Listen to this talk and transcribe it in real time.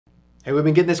Hey, we've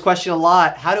been getting this question a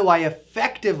lot. How do I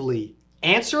effectively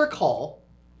answer a call,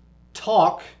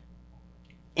 talk,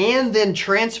 and then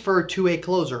transfer to a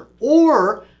closer?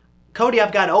 Or, Cody,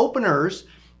 I've got openers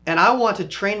and I want to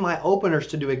train my openers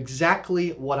to do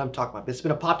exactly what I'm talking about. It's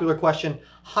been a popular question,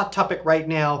 hot topic right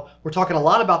now. We're talking a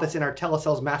lot about this in our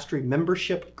Telesales Mastery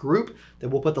membership group that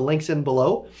we'll put the links in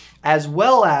below, as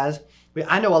well as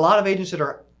I know a lot of agents that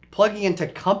are plugging into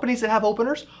companies that have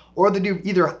openers, or they do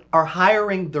either are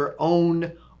hiring their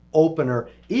own opener.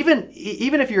 Even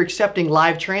if you're accepting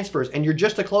live transfers and you're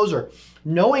just a closer,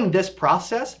 knowing this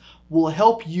process will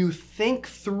help you think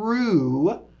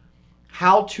through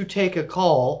how to take a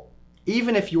call,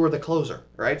 even if you're the closer,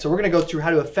 right? So we're gonna go through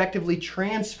how to effectively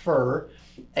transfer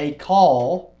a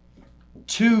call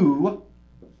to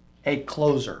a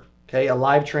closer, okay? A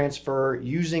live transfer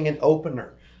using an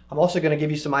opener. I'm also going to give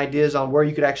you some ideas on where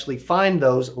you could actually find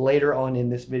those later on in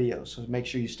this video. So make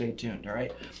sure you stay tuned, all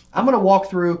right? I'm going to walk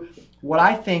through what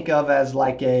I think of as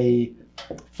like a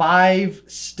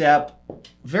 5-step,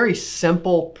 very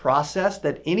simple process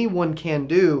that anyone can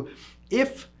do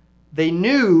if they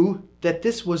knew that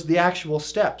this was the actual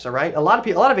steps, all right? A lot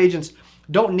of agents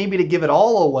don't need me to give it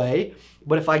all away,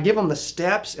 but if I give them the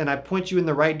steps and I point you in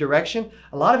the right direction,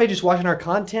 a lot of agents watching our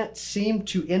content seem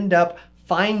to end up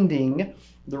finding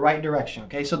the right direction,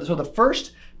 okay? So the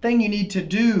first thing you need to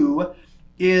do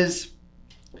is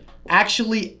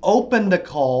actually open the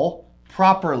call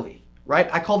properly, right?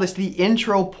 I call this the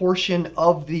intro portion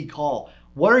of the call.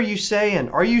 What are you saying?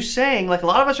 Are you saying, like a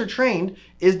lot of us are trained,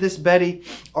 is this Betty?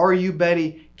 Are you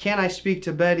Betty? Can I speak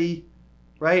to Betty?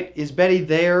 Right? Is Betty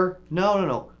there?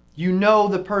 No. You know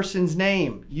the person's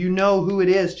name. You know who it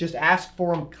is. Just ask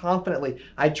for them confidently.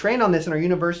 I train on this in our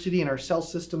university and our sales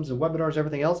systems and webinars,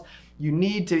 everything else. You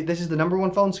need to, this is the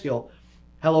 #1 phone skill.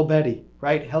 Hello, Betty,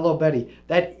 right? Hello, Betty.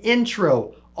 That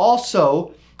intro.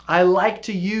 Also, I don't like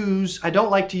to use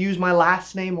my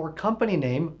last name or company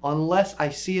name unless I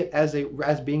see it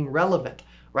as being relevant,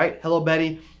 right? Hello,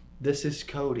 Betty. This is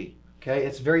Cody. Okay,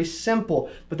 it's very simple,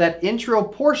 but that intro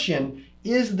portion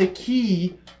is the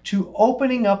key to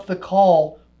opening up the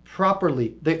call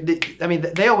properly.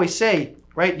 They always say,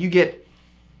 right, you get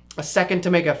a second to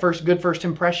make a good first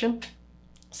impression.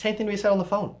 Same thing we said on the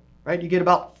phone, right? You get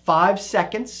about 5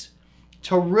 seconds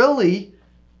to really,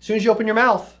 as soon as you open your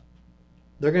mouth,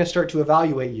 they're gonna start to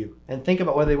evaluate you and think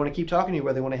about whether they wanna keep talking to you,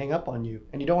 whether they wanna hang up on you,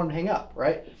 and you don't wanna hang up,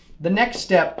 right? The next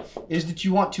step is that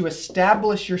you want to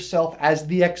establish yourself as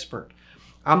the expert.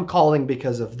 I'm calling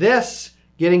because of this,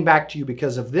 getting back to you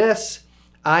because of this.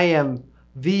 I am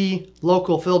the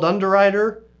local field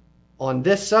underwriter on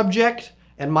this subject,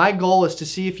 and my goal is to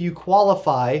see if you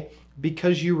qualify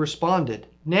because you responded.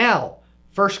 Now,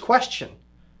 first question,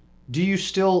 do you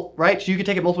still, right? So you can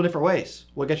take it multiple different ways.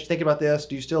 What got you thinking about this?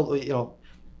 Do you still, is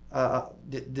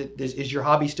your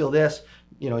hobby still this?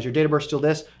 Is your date of birth still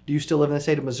this? Do you still live in the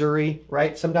state of Missouri,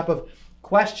 right? Some type of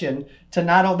question to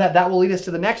not only that will lead us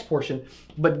to the next portion,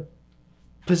 but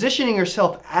positioning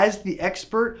yourself as the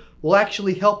expert will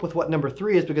actually help with what number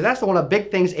 3 is, because that's the one of the big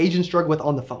things agents struggle with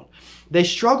on the phone. They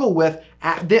struggle with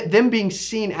them being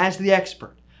seen as the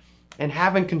expert and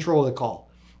having control of the call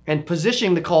and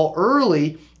positioning the call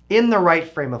early in the right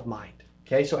frame of mind.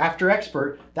 Okay, so after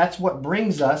expert, that's what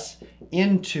brings us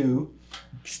into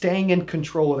staying in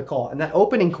control of the call. And that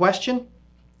opening question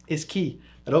is key.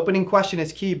 That opening question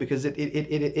is key because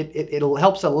it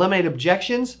helps eliminate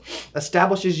objections,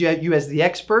 establishes you as the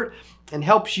expert, and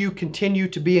helps you continue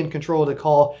to be in control of the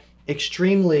call.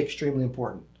 Extremely, extremely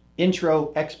important.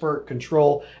 Intro, expert,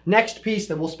 control. Next piece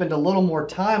that we'll spend a little more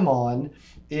time on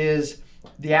is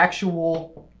the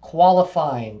actual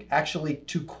qualifying, actually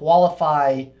to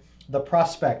qualify the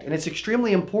prospect. And it's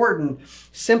extremely important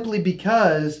simply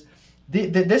because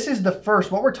this is the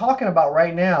first, what we're talking about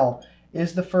right now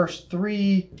is the first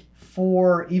 3,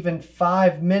 4, even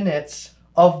 5 minutes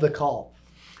of the call.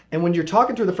 And when you're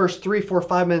talking through the first 3, 4,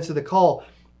 5 minutes of the call,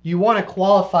 you want to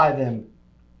qualify them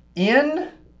in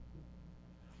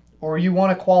or you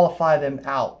want to qualify them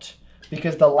out.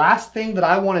 Because the last thing that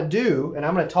I want to do, and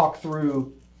I'm going to talk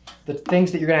through the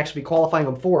things that you're going to actually be qualifying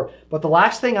them for, but the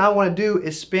last thing I want to do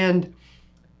is spend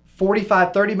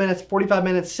 30 minutes, 45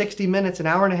 minutes, 60 minutes, an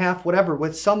hour and a half, whatever,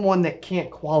 with someone that can't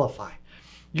qualify.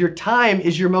 Your time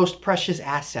is your most precious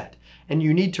asset, and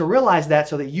you need to realize that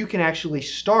so that you can actually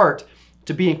start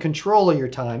to be in control of your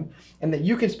time and that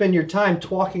you can spend your time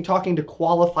talking to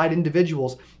qualified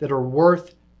individuals that are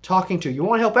worth talking to. You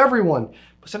want to help everyone,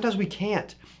 but sometimes we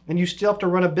can't. And you still have to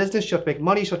run a business, you have to make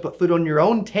money, you have to put food on your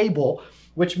own table,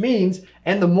 which means,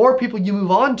 and the more people you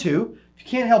move on to,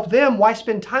 If you can't help them, why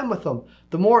spend time with them?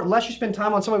 The less you spend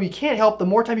time on someone you can't help, the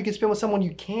more time you can spend with someone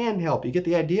you can help. You get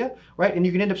the idea, right? And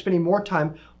you can end up spending more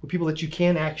time with people that you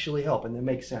can actually help, and that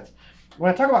makes sense.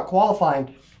 When I talk about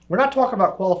qualifying, we're not talking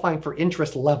about qualifying for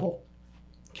interest level,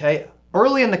 okay?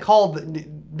 Early in the call,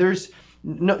 there's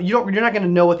no, you're not going to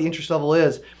know what the interest level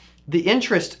is. The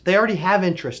interest, they already have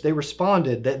interest. They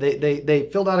responded. They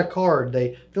filled out a card.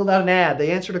 They filled out an ad.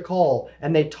 They answered a call,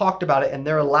 and they talked about it, and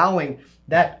they're allowing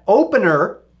that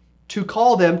opener to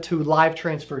call them to live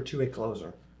transfer to a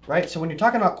closer, right? So when you're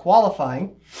talking about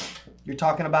qualifying, you're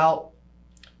talking about,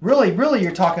 really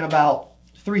you're talking about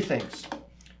three things.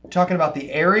 You're talking about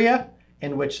the area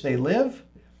in which they live.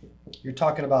 You're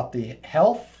talking about the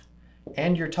health,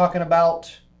 and you're talking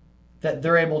about that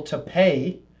they're able to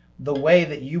pay the way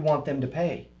that you want them to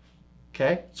pay,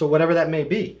 okay? So whatever that may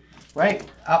be, right?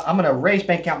 I'm gonna raise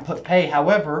bank account and put pay.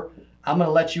 However, I'm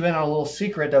gonna let you in on a little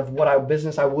secret of what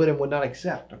business I would and would not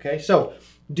accept, okay? So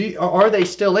are they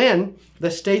still in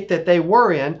the state that they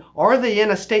were in? Are they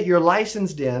in a state you're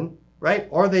licensed in, right?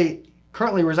 Are they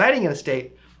currently residing in a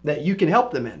state that you can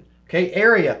help them in, okay?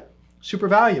 Area, super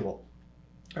valuable,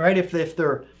 all right? If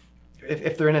they're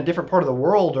in a different part of the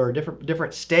world or a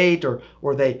different state, or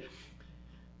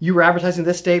you were advertising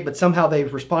this state, but somehow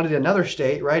they've responded to another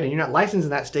state, right? And you're not licensed in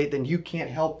that state, then you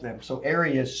can't help them. So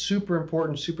area is super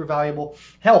important, super valuable.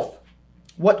 Health,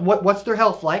 what's their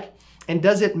health like? And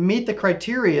does it meet the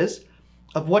criterias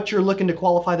of what you're looking to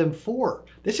qualify them for?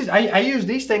 I use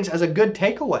these things as a good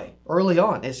takeaway early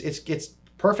on. It's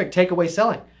perfect takeaway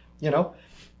selling, you know?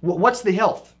 What's the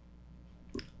health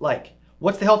like?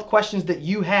 What's the health questions that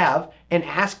you have, and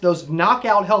ask those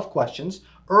knockout health questions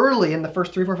early in the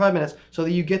first 3, 4, 5 minutes so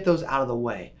that you get those out of the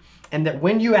way. And that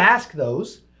when you ask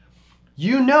those,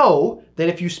 you know that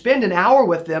if you spend an hour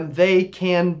with them, they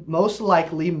can most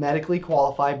likely medically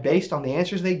qualify based on the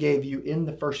answers they gave you in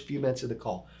the first few minutes of the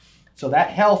call. So that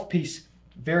health piece,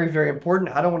 very, very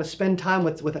important. I don't want to spend time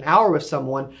with an hour with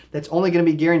someone that's only going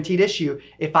to be guaranteed issue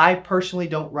if I personally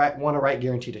don't want to write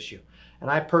guaranteed issue. And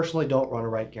I personally don't want to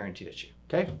write guaranteed issue,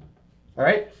 okay? All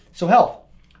right, so health.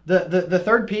 The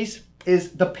third piece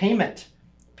is the payment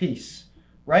piece,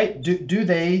 right? Do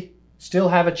they still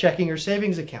have a checking or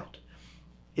savings account?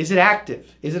 Is it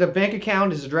active? Is it a bank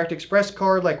account? Is it a direct express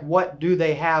card? Like, what do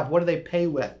they have? What do they pay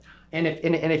with? And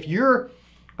if you're,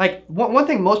 like, one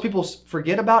thing most people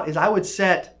forget about is I would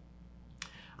set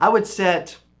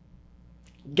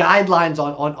guidelines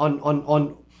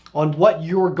on what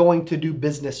you're going to do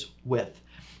business with.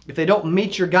 If they don't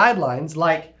meet your guidelines,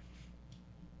 like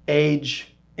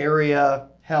age, area,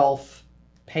 health,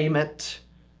 payment,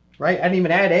 right? I didn't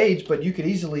even add age, but you could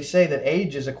easily say that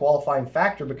age is a qualifying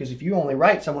factor, because if you only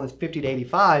write someone that's 50 to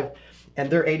 85 and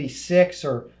they're 86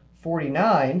 or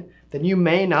 49, then you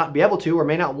may not be able to or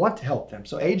may not want to help them.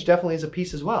 So age definitely is a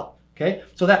piece as well, okay?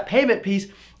 So that payment piece,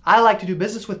 I like to do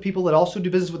business with people that also do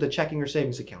business with a checking or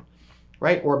savings account,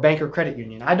 right? Or a bank or credit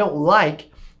union. I don't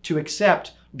like to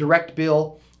accept direct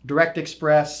bill, direct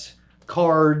express,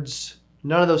 cards,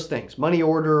 none of those things. Money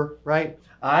order, right?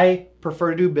 I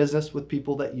prefer to do business with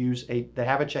people that that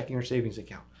have a checking or savings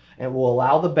account, and will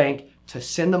allow the bank to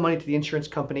send the money to the insurance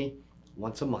company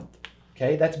once a month.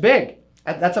 Okay, that's big.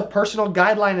 That's a personal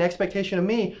guideline and expectation of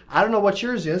me. I don't know what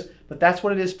yours is, but that's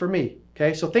what it is for me.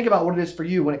 Okay, so think about what it is for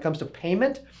you when it comes to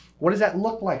payment. What does that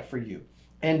look like for you?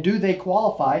 And do they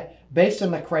qualify based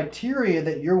on the criteria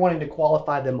that you're wanting to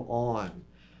qualify them on?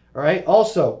 All right,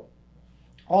 also,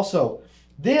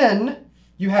 then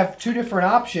you have two different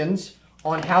options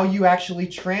on how you actually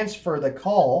transfer the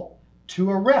call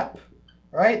to a rep,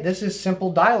 right? This is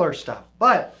simple dialer stuff,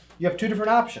 but you have two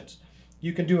different options.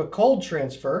 You can do a cold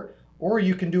transfer, or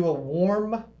you can do a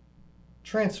warm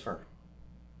transfer.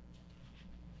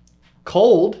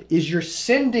 Cold is you're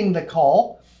sending the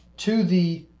call to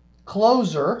the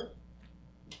closer,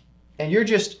 and you're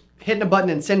just hitting a button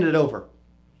and sending it over.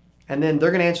 And then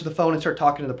they're going to answer the phone and start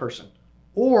talking to the person.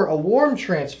 Or a warm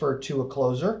transfer to a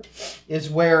closer is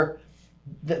where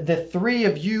the three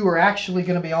of you are actually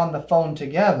going to be on the phone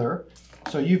together.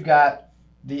 So you've got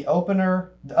the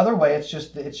opener. The other way, it's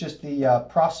just the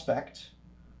prospect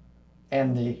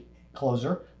and the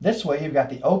closer. This way, you've got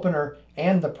the opener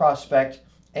and the prospect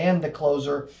and the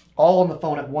closer all on the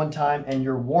phone at one time, and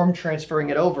you're warm transferring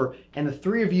it over. And the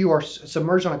three of you are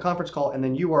submerged on a conference call, and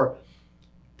then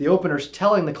the opener's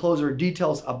telling the closer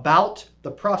details about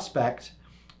the prospect,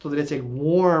 so that it's a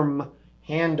warm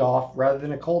handoff rather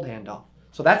than a cold handoff.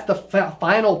 So that's the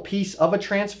final piece of a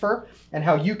transfer and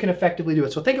how you can effectively do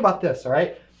it. So think about this, all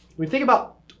right? When you think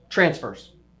about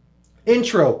transfers,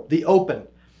 intro, the open.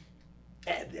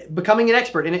 becoming an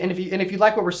expert. And if you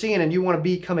like what we're seeing and you want to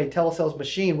become a telesales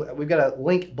machine, we've got a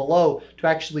link below to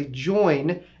actually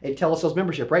join a telesales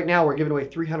membership. Right now we're giving away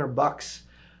 $300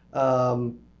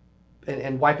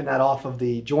 and wiping that off of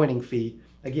the joining fee.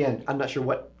 Again, I'm not sure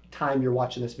what time you're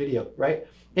watching this video, right?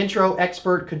 Intro,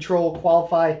 expert, control,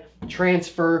 qualify,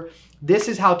 transfer. This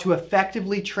is how to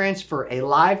effectively transfer a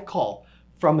live call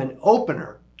from an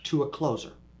opener to a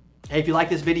closer. Hey, if you like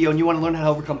this video and you want to learn how to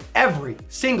overcome every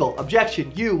single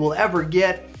objection you will ever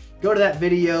get, go to that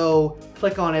video,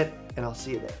 click on it, and I'll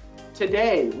see you there.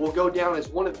 Today will go down as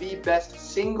one of the best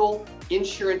single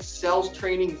insurance sales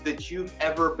trainings that you've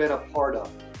ever been a part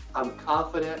of. I'm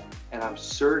confident and I'm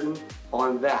certain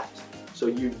on that. So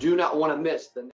you do not want to miss the